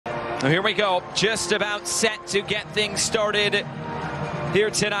Well, here we go, just about set to get things started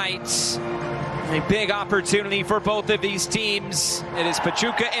here tonight. A big opportunity for both of these teams. It is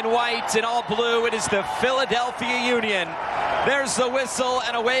Pachuca in white and all blue. It is the Philadelphia Union. There's the whistle,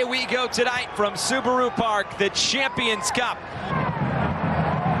 and away we go tonight from Subaru Park, the Champions Cup.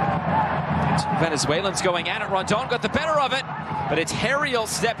 Venezuelans going at it. Rondon got the better of it, but it's Harriel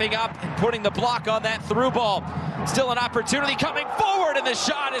stepping up and putting the block on that through ball. Still an opportunity coming forward, and the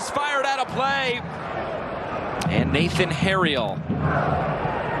shot is fired out of play. And Nathan Harriel.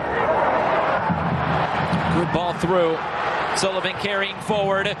 Good ball through. Sullivan carrying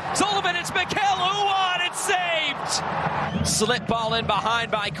forward. Sullivan, it's Mikael Uwa, and it's saved! Slip ball in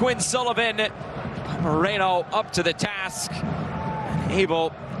behind by Quinn Sullivan. Moreno up to the task. And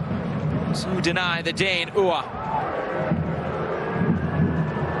able to deny the Dane, Uwa.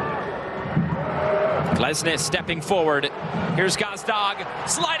 Glesnes stepping forward. Here's Gazdag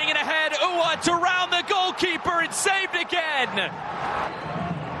sliding it ahead. Uwa to round the goalkeeper and saved again.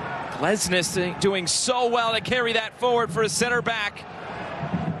 Glesnes doing so well to carry that forward for a center back.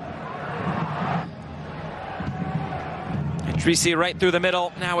 Idrissi right through the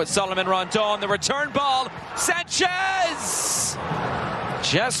middle. Now it's Solomon Rondon. The return ball. Sanchez!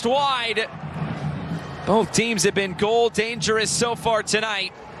 Just wide. Both teams have been goal dangerous so far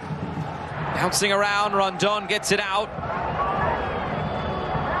tonight. Bouncing around, Rondon gets it out.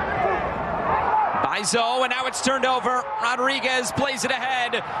 Baizo, and now it's turned over. Rodriguez plays it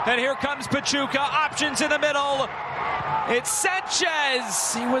ahead, and here comes Pachuca. Options in the middle. It's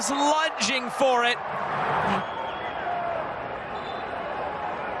Sanchez. He was lunging for it.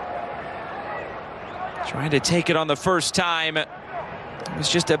 Trying to take it on the first time. It was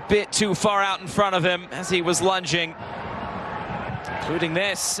just a bit too far out in front of him as he was lunging. Including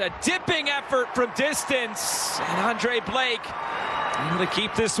this, a dipping effort from distance. And Andre Blake able to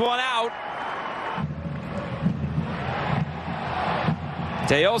keep this one out.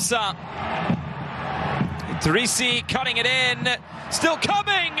 Deosa. Idrissi cutting it in. Still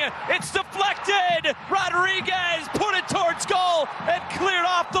coming. It's deflected. Rodriguez put it towards goal and cleared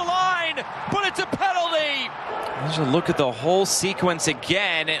off the line. Put it to penalty. As you look at the whole sequence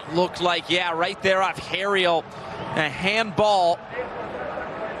again, it looked like, yeah, right there off Harriel. A handball.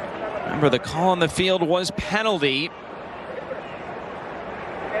 Remember, the call on the field was penalty.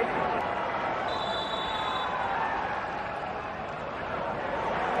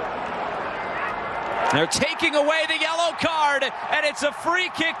 They're taking away the yellow card, and it's a free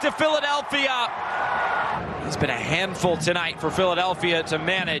kick to Philadelphia. It's been a handful tonight for Philadelphia to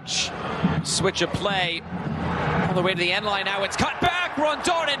manage. Switch of play all the way to the end line. Now it's cut back.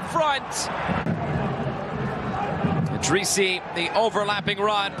 Rondon in front. Idrissi, the overlapping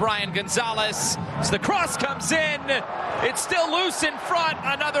run. Brian Gonzalez. As the cross comes in, it's still loose in front.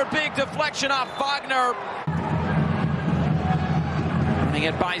 Another big deflection off Wagner. Running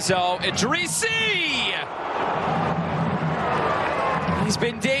it Baizo. Idrissi! He's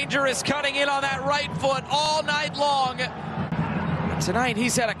been dangerous cutting in on that right foot all night long. Tonight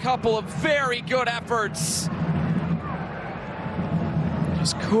he's had a couple of very good efforts.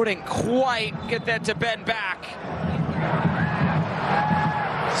 Just couldn't quite get that to bend back.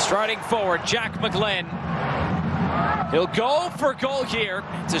 Striding forward, Jack McGlynn. He'll go for goal here.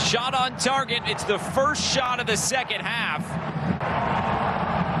 It's a shot on target. It's the first shot of the second half.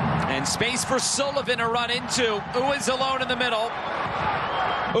 And space for Sullivan to run into. Uwa's alone in the middle.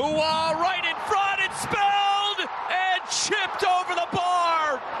 Uwa right in front. It's spilled and chipped over the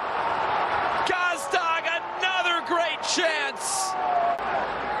bar. Gazdag, another great chance.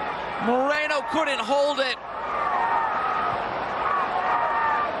 Moreno couldn't hold it.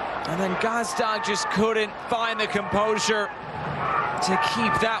 And then Gazdag just couldn't find the composure to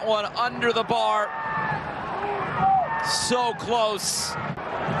keep that one under the bar. So close.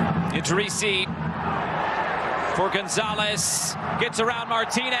 Idrissi for Gonzalez. Gets around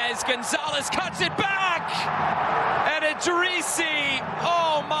Martinez. Gonzalez cuts it back. And Idrissi,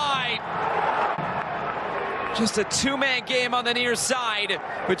 oh my. Just a two-man game on the near side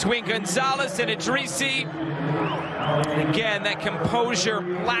between Gonzalez and Idrissi. And again, that composure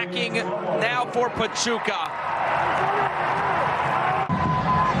lacking now for Pachuca.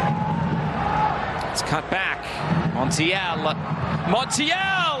 It's cut back. Montiel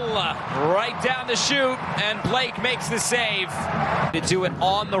right down the chute, and Blake makes the save to do it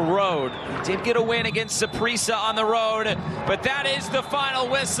on the road. He did get a win against Saprissa on the road, but that is the final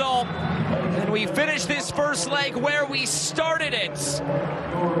whistle. And we finish this first leg where we started it.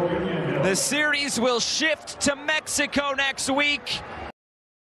 The series will shift to Mexico next week.